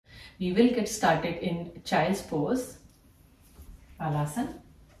We will get started in child's pose, Balasana.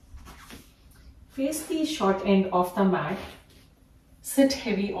 Face the short end of the mat, sit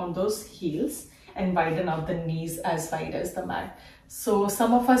heavy on those heels and widen out the knees as wide as the mat. So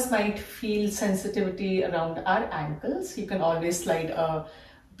some of us might feel sensitivity around our ankles. You can always slide a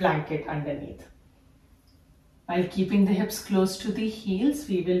blanket underneath. While keeping the hips close to the heels,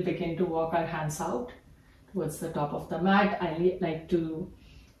 we will begin to walk our hands out towards the top of the mat. I like to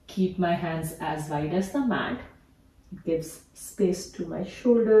keep my hands as wide as the mat. It gives space to my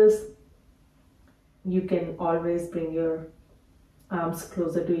shoulders. You can always bring your arms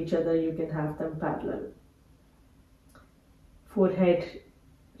closer to each other. You can have them parallel. Forehead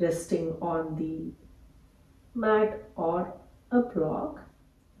resting on the mat or a block.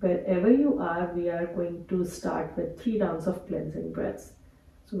 Wherever you are, we are going to start with 3 rounds of cleansing breaths.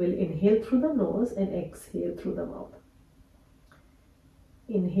 So we'll inhale through the nose and exhale through the mouth.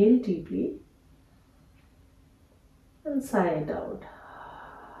 Inhale deeply and sigh it out.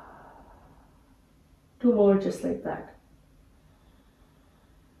 2 more just like that.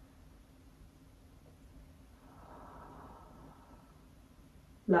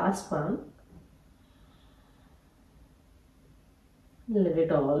 Last one. Let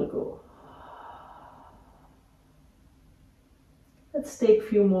it all go. Let's take a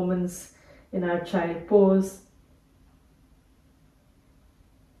few moments in our child pose.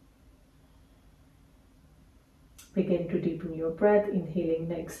 Begin to deepen your breath, inhaling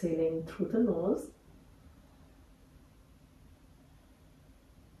and exhaling through the nose.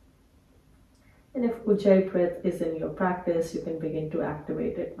 And if Ujjayi breath is in your practice, you can begin to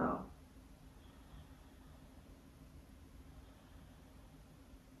activate it now.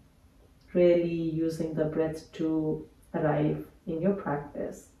 Really using the breath to arrive in your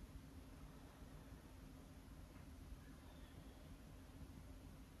practice.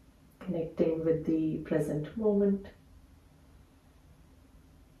 Connecting with the present moment.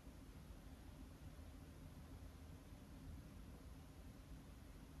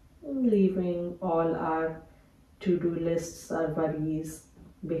 Leaving all our to-do lists, our worries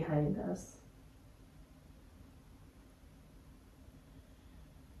behind us.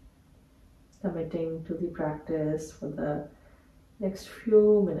 Committing to the practice for the next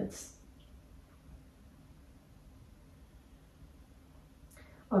few minutes.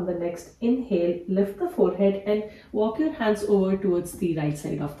 On the next inhale, lift the forehead and walk your hands over towards the right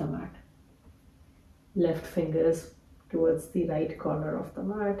side of the mat. Left fingers towards the right corner of the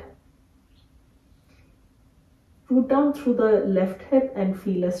mat. Root down through the left hip and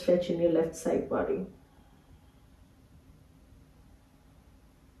feel a stretch in your left side body.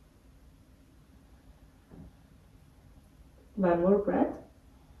 One more breath.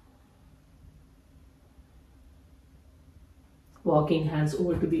 Walking hands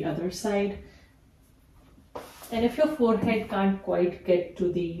over to the other side. And if your forehead can't quite get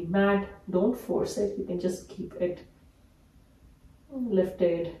to the mat, don't force it. You can just keep it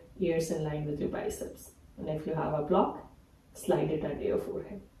lifted, ears in line with your biceps. And if you have a block, slide it under your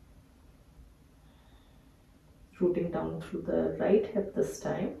forehead. Rooting down through the right hip this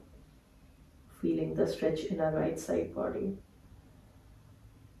time. Feeling the stretch in our right side body.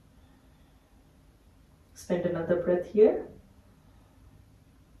 Spend another breath here.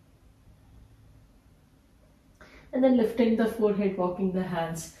 And then lifting the forehead, walking the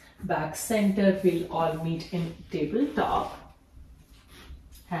hands back center. We'll all meet in tabletop.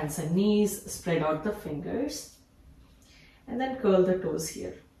 Hands and knees, spread out the fingers. And then curl the toes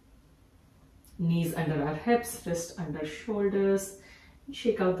here. Knees under our hips, wrist under shoulders.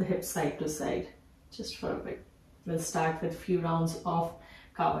 Shake out the hips side to side, just for a bit. We'll start with a few rounds of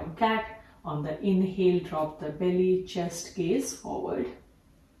cow and cat. On the inhale, drop the belly, chest, gaze forward.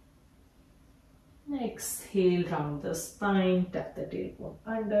 Exhale, round the spine, tuck the tailbone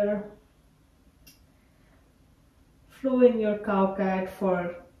under. Flow in your cow cat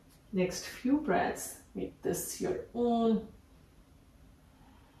for next few breaths. Make this your own.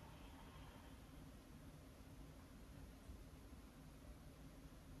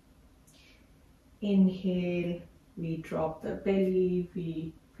 Inhale, we drop the belly,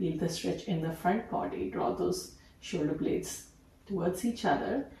 we feel the stretch in the front body, draw those shoulder blades towards each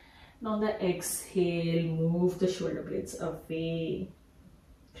other. And on the exhale, move the shoulder blades away,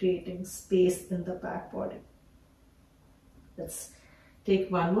 creating space in the back body. Let's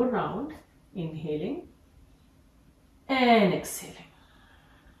take one more round, inhaling and exhaling.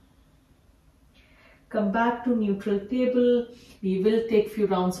 Come back to neutral table. We will take few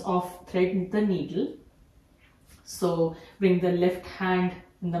rounds of thread the needle. So bring the left hand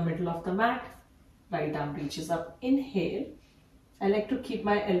in the middle of the mat. Right arm reaches up. Inhale I like to keep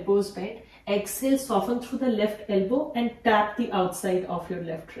my elbows bent. Exhale, soften through the left elbow and tap the outside of your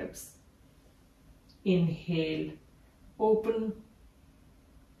left ribs. Inhale, open.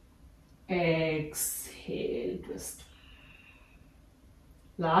 Exhale, twist.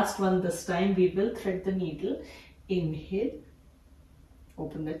 Last one, this time we will thread the needle. Inhale,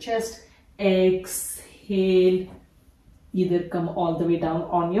 open the chest. Exhale, either come all the way down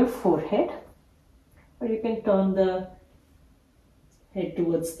on your forehead, or you can turn the head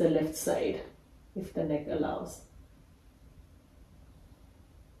towards the left side if the neck allows.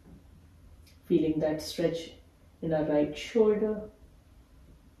 Feeling that stretch in our right shoulder.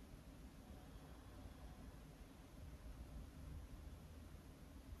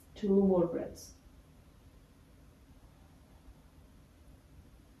 Two more breaths.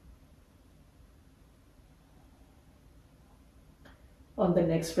 On the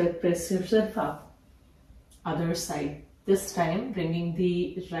next breath, press yourself up. Other side. This time, bringing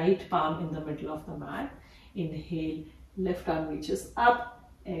the right palm in the middle of the mat. Inhale, left arm reaches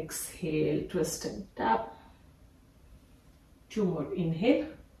up. Exhale, twist and tap. Two more. Inhale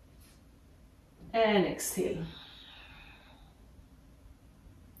and exhale.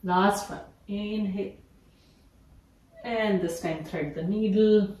 Last one. Inhale. And this time, thread the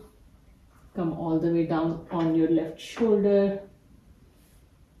needle. Come all the way down on your left shoulder.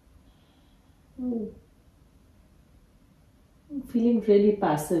 I'm feeling really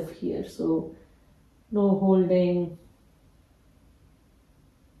passive here, so no holding.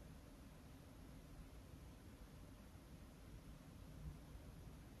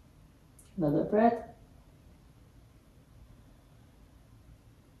 Another breath.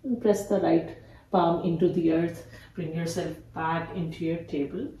 And press the right palm into the earth. Bring yourself back into your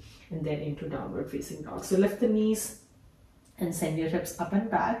table and then into downward facing dog. So lift the knees and send your hips up and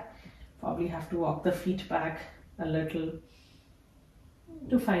back. Probably have to walk the feet back a little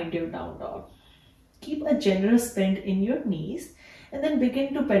to find your down dog. Keep a generous bend in your knees and then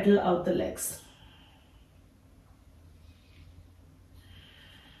begin to pedal out the legs.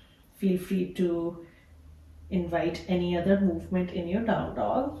 Feel free to invite any other movement in your down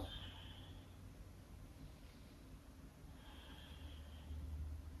dog.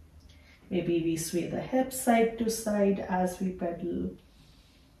 Maybe we sway the hips side to side as we pedal.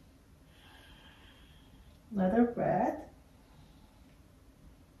 Another breath.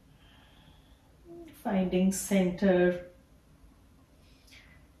 Finding center.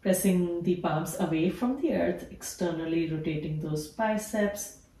 Pressing the palms away from the earth, externally rotating those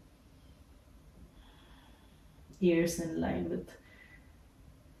biceps. Ears in line with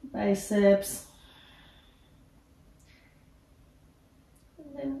biceps.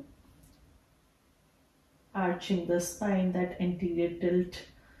 And then arching the spine, that anterior tilt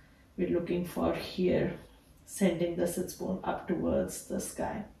we're looking for here. Sending the sits bone up towards the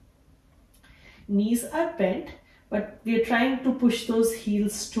sky. Knees are bent, but we are trying to push those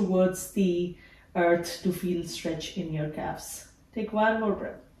heels towards the earth to feel stretch in your calves. Take one more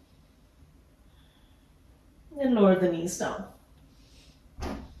breath. And lower the knees down.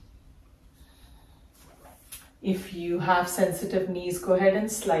 If you have sensitive knees, go ahead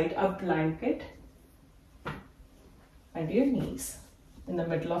and slide a blanket under your knees in the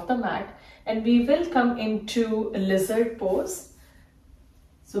middle of the mat. And we will come into a lizard pose.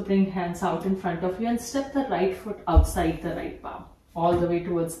 So bring hands out in front of you and step the right foot outside the right palm, all the way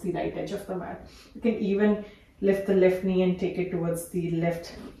towards the right edge of the mat. You can even lift the left knee and take it towards the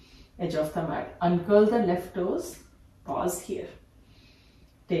left edge of the mat. Uncurl the left toes. Pause here.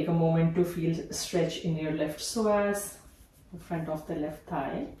 Take a moment to feel stretch in your left psoas, the front of the left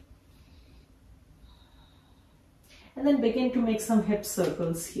thigh. And then begin to make some hip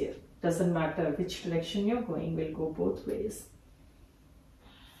circles here. Doesn't matter which direction you're going, we'll go both ways.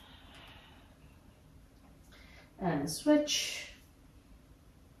 And switch.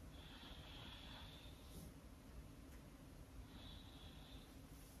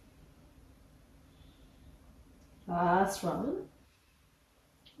 Last one.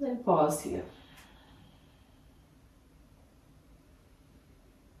 Then pause here.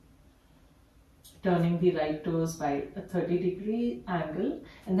 Turning the right toes by a 30-degree angle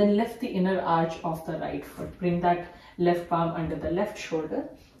and then lift the inner arch of the right foot. Bring that left palm under the left shoulder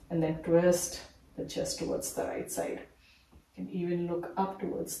and then twist the chest towards the right side. You can even look up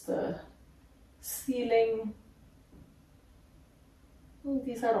towards the ceiling.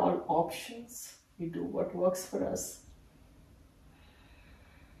 These are all options. We do what works for us.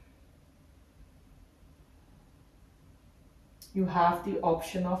 You have the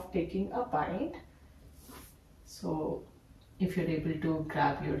option of taking a bind. So if you're able to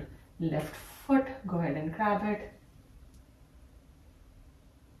grab your left foot, go ahead and grab it.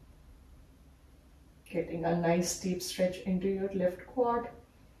 Getting a nice deep stretch into your left quad.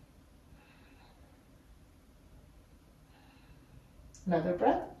 Another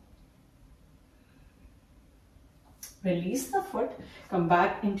breath. Release the foot, come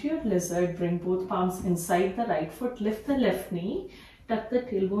back into your lizard, bring both palms inside the right foot, lift the left knee, tuck the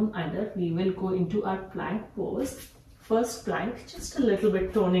tailbone under. We will go into our plank pose. First plank, just a little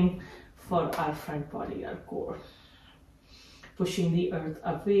bit toning for our front body, our core. Pushing the earth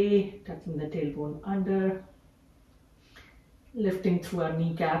away, tucking the tailbone under, lifting through our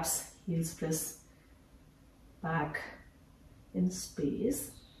kneecaps, heels press back in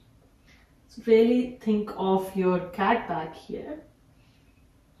space. So really think of your cat back here.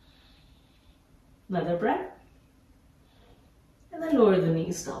 Another breath. And then lower the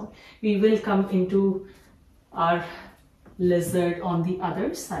knees down. We will come into our lizard on the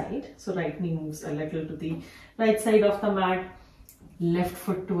other side. So right knee moves a little to the right side of the mat. Left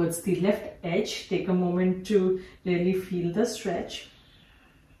foot towards the left edge. Take a moment to really feel the stretch.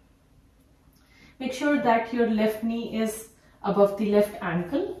 Make sure that your left knee is above the left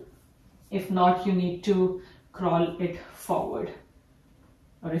ankle. If not, you need to crawl it forward.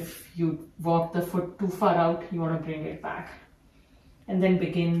 Or if you walk the foot too far out, you want to bring it back. And then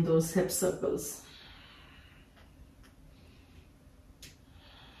begin those hip circles.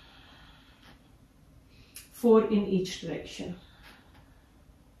 Four in each direction.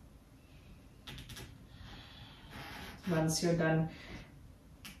 Once you're done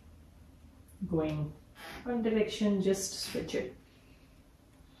going one direction, just switch it.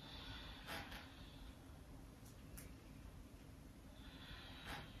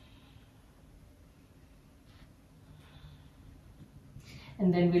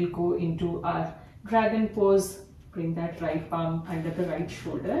 And then we'll go into our dragon pose. Bring that right palm under the right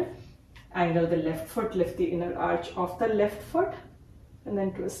shoulder. Angle the left foot, lift the inner arch of the left foot, and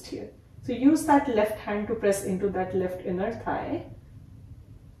then twist here. So use that left hand to press into that left inner thigh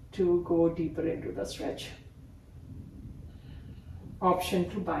to go deeper into the stretch. Option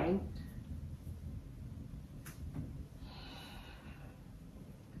to bind.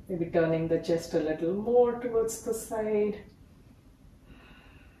 Maybe turning the chest a little more towards the side.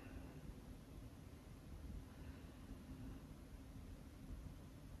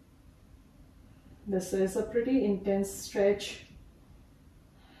 This is a pretty intense stretch.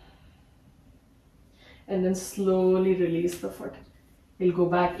 And then slowly release the foot. We'll go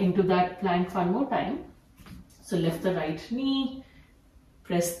back into that plank one more time. So lift the right knee,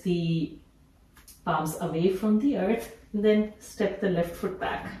 press the palms away from the earth, and then step the left foot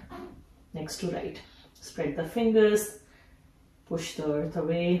back next to right. Spread the fingers, push the earth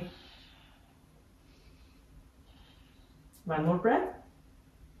away. One more breath.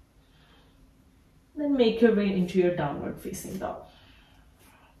 Then make your way into your downward facing dog.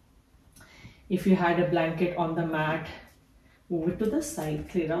 If you had a blanket on the mat, move it to the side,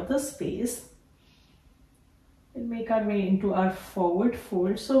 clear out the space, and make our way into our forward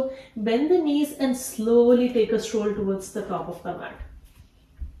fold. So bend the knees and slowly take a stroll towards the top of the mat.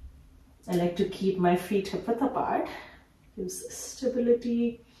 I like to keep my feet hip width apart. Gives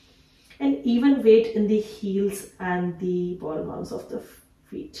stability and even weight in the heels and the ball mounds of the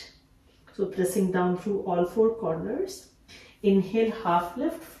feet. So pressing down through all four corners. Inhale, half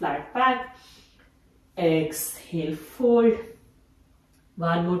lift, flat back. Exhale, fold.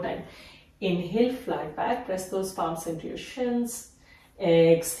 One more time. Inhale, flat back. Press those palms into your shins.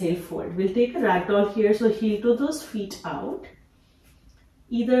 Exhale, fold. We'll take a ragdoll here. So heel to those feet out.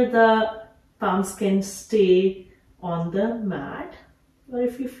 Either the palms can stay on the mat, or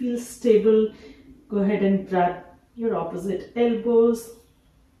if you feel stable, go ahead and grab your opposite elbows.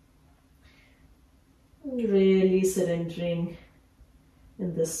 Really surrendering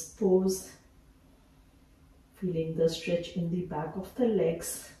in this pose, feeling the stretch in the back of the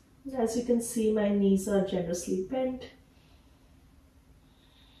legs. As you can see, my knees are generously bent.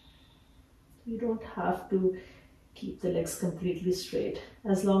 You don't have to keep the legs completely straight.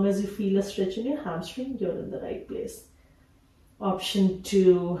 As long as you feel a stretch in your hamstring, you're in the right place. Option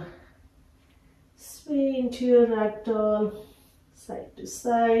 2, sway into your ragdoll, side to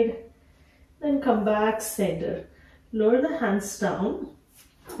side. Then come back, center. Lower the hands down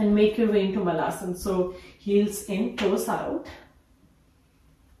and make your way into Malasana. So heels in, toes out.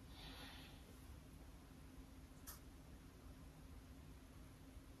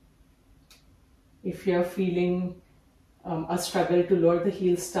 If you're feeling a struggle to lower the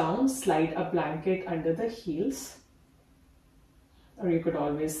heels down, slide a blanket under the heels. Or you could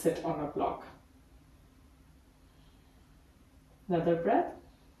always sit on a block. Another breath.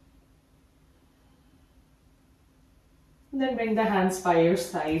 Then bring the hands by your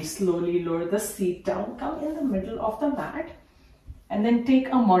side, slowly lower the seat down, come in the middle of the mat, and then take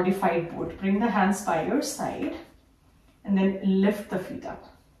a modified boat. Bring the hands by your side and then lift the feet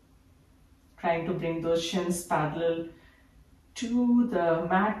up. Trying to bring those shins parallel to the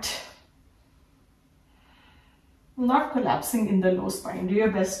mat. Not collapsing in the low spine. Do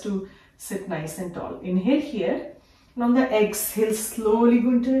your best to sit nice and tall. Inhale here, and on the exhale, slowly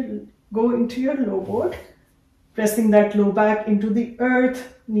going to go into your low boat. Pressing that low back into the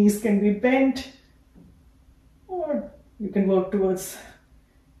earth. Knees can be bent, or you can work towards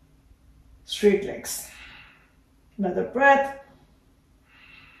straight legs. Another breath.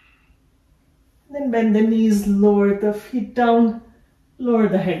 Then bend the knees, lower the feet down, lower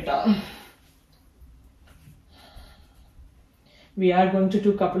the head down. We are going to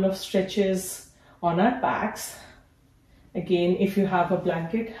do a couple of stretches on our backs. Again, if you have a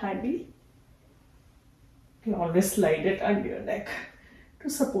blanket handy, you can always slide it under your neck to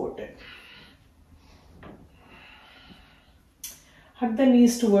support it. Hug the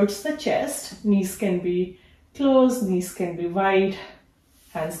knees towards the chest. Knees can be closed, knees can be wide.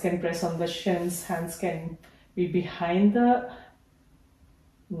 Hands can press on the shins, hands can be behind the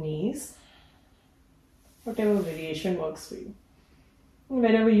knees. Whatever variation works for you. And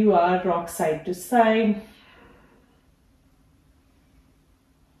wherever you are, rock side to side.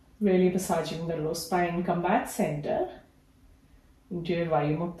 Really massaging the low spine. Come back center. Into your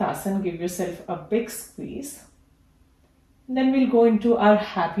Vayu Muktasana. Give yourself a big squeeze. And then we'll go into our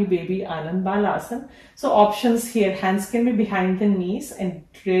happy baby Anand Balasana. So options here, hands can be behind the knees and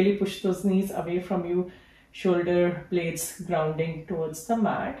really push those knees away from you. Shoulder blades grounding towards the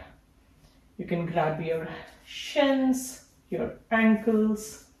mat. You can grab your shins, your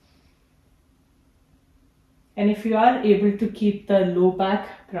ankles. And if you are able to keep the low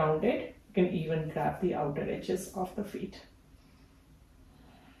back grounded, you can even grab the outer edges of the feet.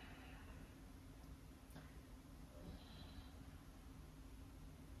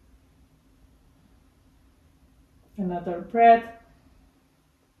 Another breath.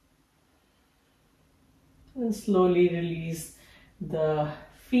 And slowly release the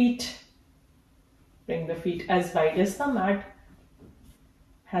feet. Bring the feet as wide as the mat.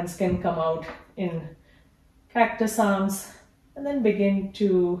 Hands can come out in cactus arms. And then begin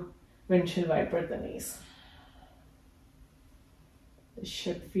to windshield wiper the knees. This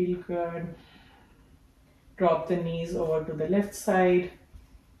should feel good. Drop the knees over to the left side.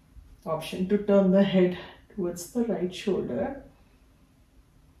 Option to turn the head towards the right shoulder.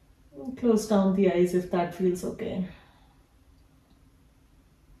 And close down the eyes if that feels okay.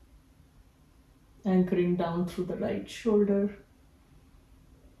 Anchoring down through the right shoulder.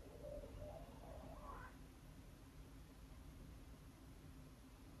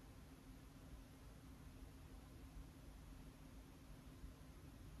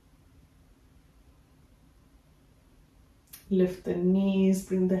 Lift the knees,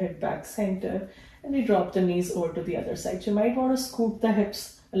 bring the head back center, and we drop the knees over to the other side. So you might want to scoot the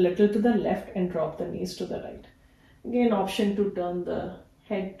hips a little to the left and drop the knees to the right. Again, option to turn the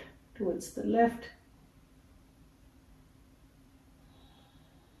head towards the left.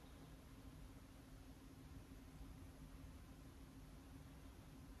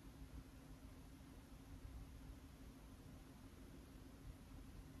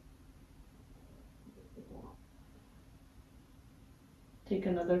 Take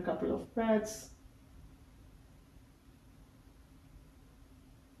another couple of breaths.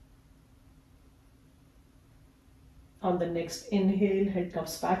 On the next inhale, head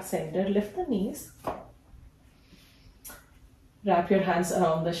comes back center, lift the knees. Wrap your hands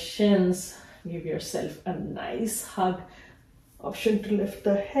around the shins, give yourself a nice hug. Option to lift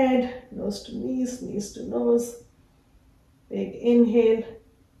the head, nose to knees, knees to nose. Big inhale.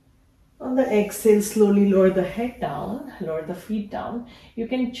 On the exhale, slowly lower the head down, lower the feet down. You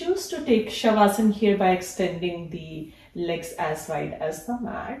can choose to take Shavasana here by extending the legs as wide as the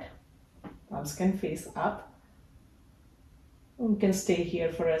mat. Arms can face up. You can stay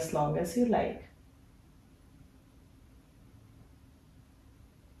here for as long as you like.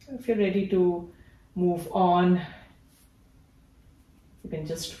 If you're ready to move on, you can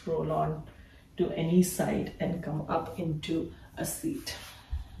just roll on to any side and come up into a seat.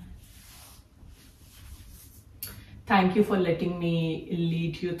 Thank you for letting me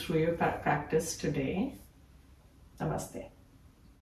lead you through your practice today. Namaste.